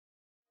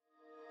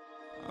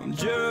I'm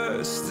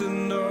just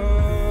enough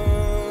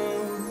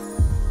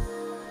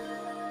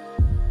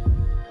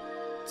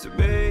to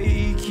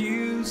make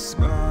you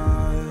smile,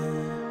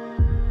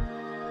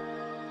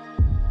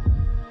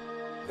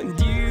 and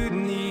you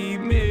need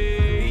me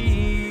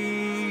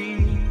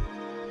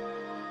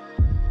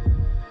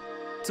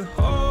to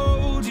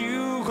hold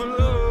you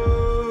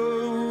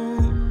close,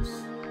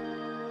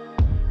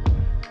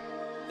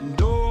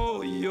 and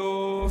all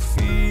your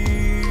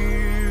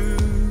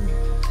fears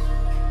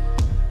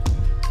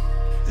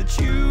that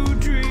you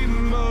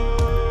dream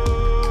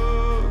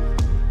of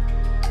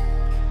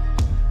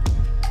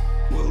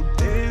will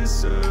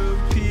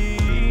disappear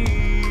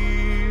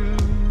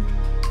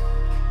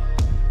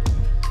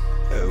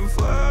and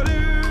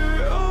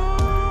flutter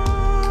on.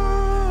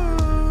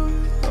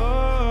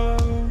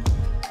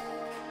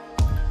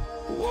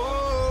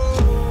 Whoa,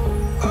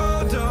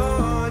 hold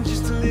on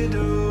just a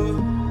little.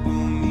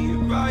 We'll meet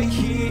right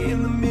here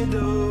in the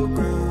middle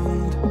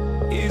ground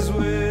is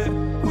where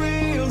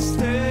we'll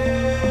stand.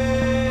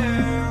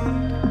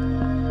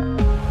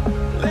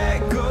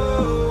 Let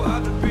go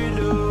of the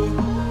riddle,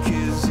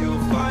 'cause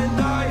you'll find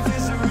life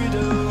is a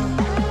riddle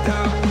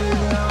that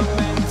we're not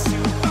meant to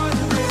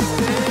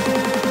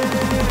understand.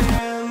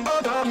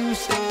 Hold on,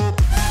 stop.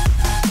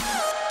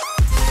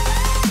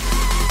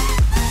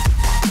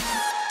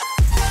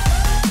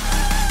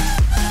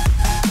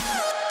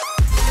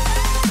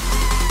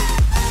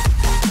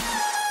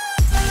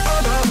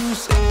 Hold on,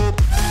 stop.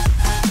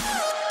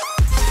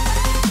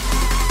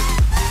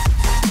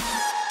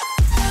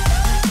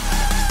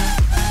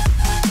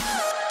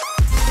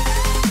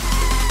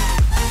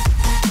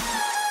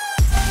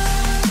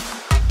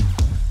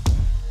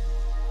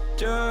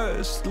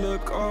 Just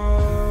look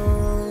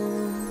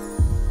on,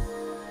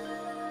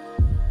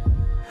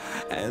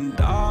 and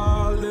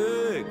I'll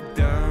look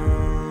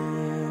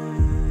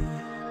down,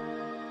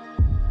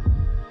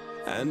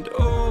 and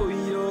all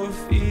your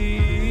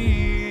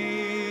fears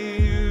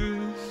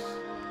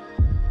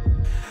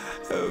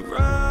have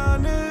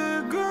run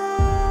aground.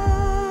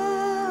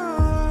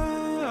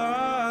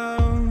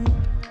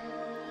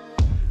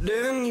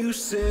 Then you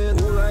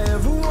said, all I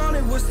ever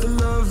wanted was to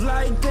love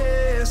like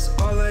this.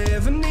 All I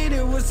ever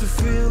needed was to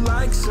feel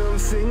like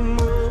something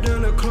more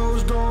than a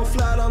closed door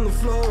flat on the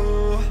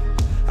floor.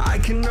 I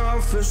can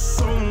offer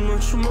so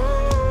much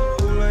more.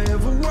 All I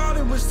ever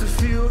wanted was to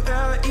feel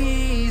at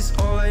ease.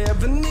 All I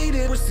ever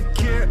needed was to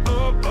get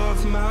up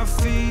off my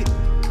feet.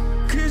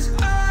 'Cause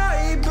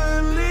I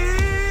believe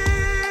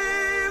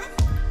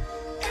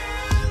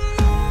in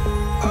love.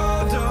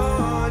 Hold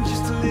on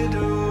just a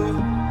little.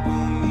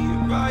 We'll meet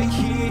right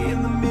here in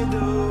the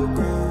middle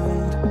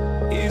ground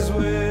is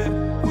where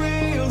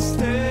we'll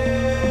stand.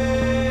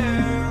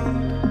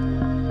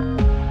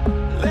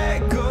 Let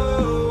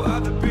go of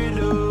the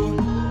riddle,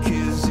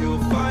 'cause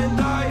you'll find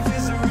life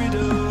is a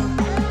riddle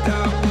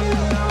that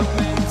we're not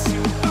meant to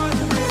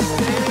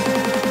understand.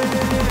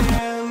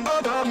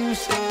 Hold on,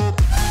 stop.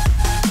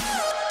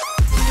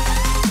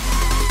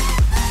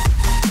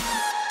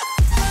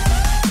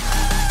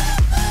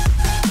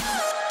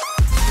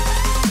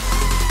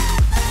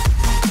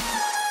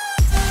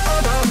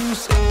 Hold on,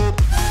 stop.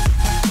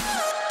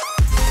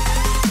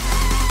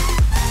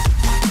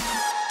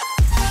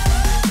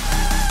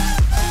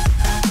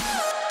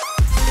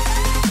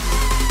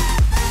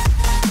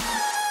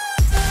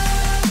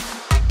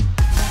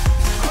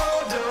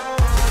 Hold on.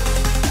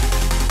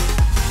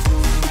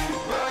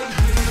 Right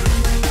here.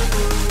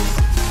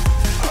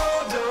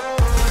 Hold on.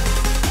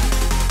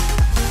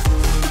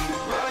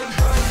 Right.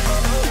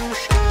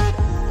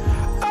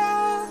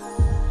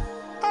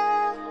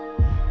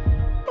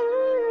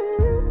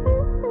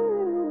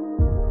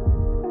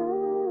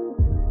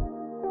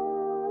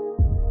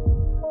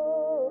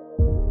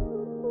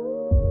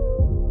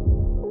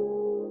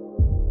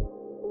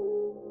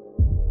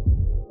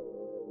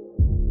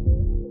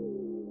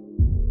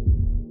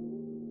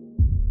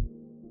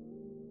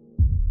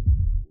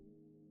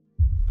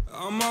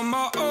 I'm on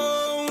my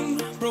own,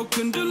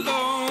 broken and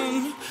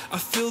alone. I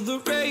feel the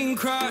rain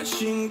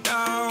crashing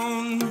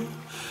down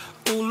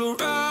all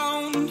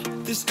around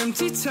this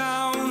empty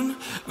town.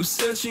 I'm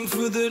searching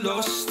for the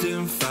lost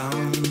and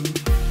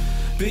found,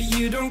 but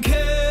you don't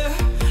care,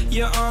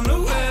 you're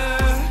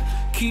unaware.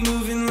 Keep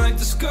moving like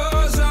the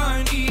scars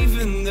aren't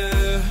even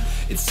there.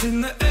 It's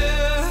in the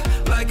air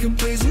like a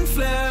blazing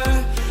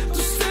flare.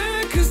 Don't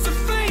stare 'cause the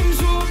flames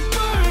will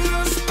burn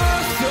us. I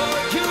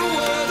thought you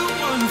were the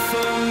one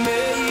for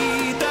me.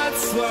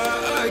 That's why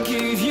I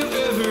gave you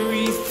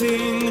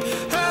everything.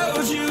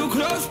 Held you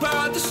close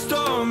by the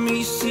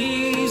stormy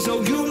seas.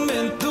 Oh, you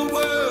meant the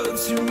world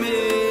to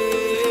me.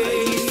 I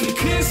used to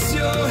kiss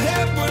your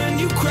head when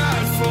you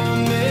cried for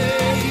me.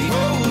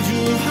 Hold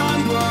your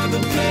hand while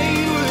the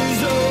pain was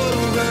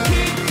over.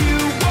 Keep you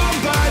warm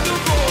by the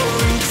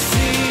roaring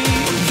sea.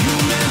 You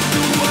meant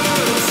the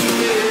world to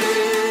me.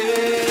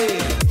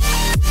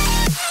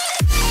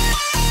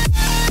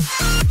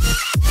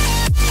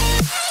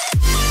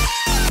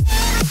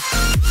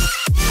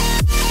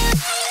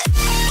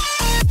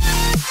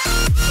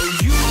 Oh,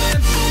 you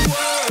meant the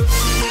world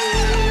to me.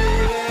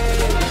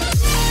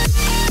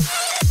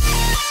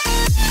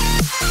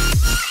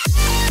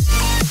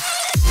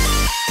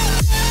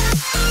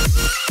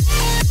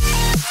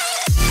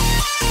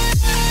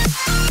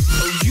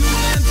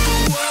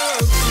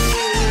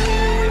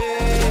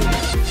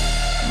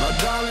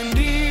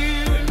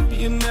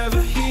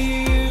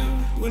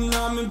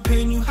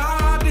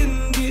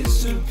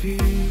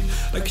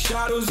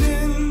 shadows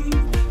in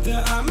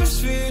the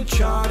atmosphere,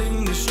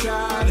 charting the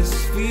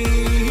stratosphere.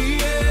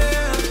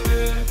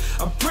 Yeah.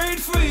 I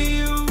prayed for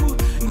you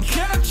and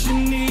kept you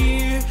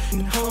near in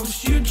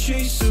hopes you'd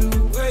chase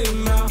away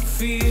my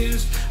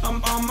fears.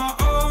 I'm on my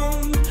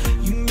own,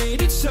 you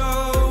made it so,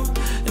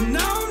 and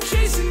now I'm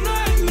chasing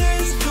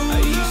nightmares. I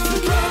used to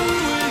run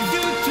with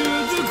you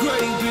through the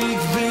great big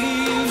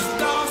leaves,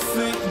 laugh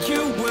at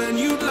you when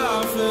you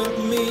laugh at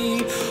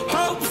me.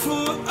 Hope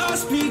for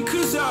us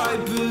because I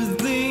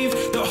believe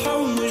the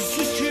home was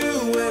just you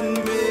and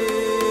me.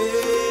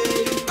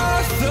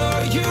 I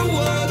thought you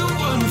were the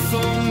one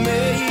for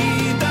me,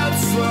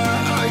 that's why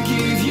I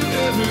gave you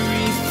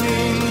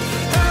everything.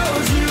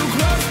 Held you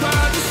close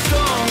by the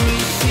stormy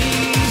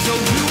seas. Oh,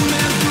 you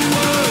meant the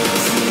world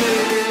to me.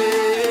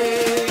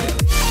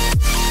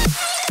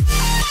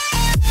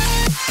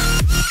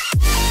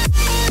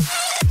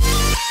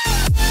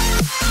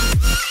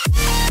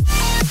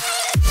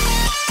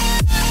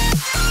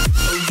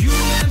 Oh, you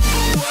meant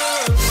the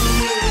world to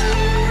me.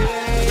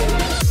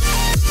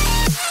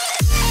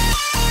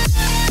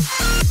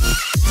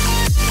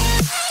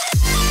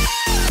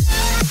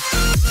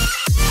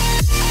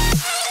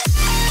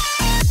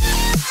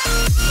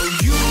 Oh,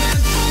 you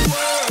meant the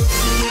world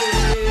to me.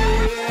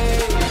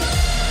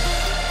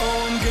 Oh,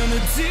 I'm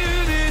gonna do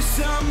this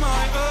on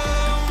my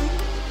own.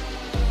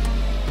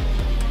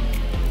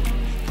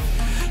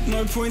 No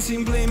point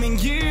in blaming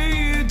you,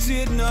 you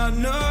did not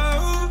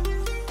know.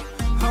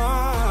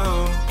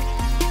 Oh,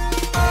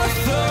 I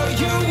thought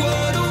you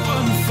were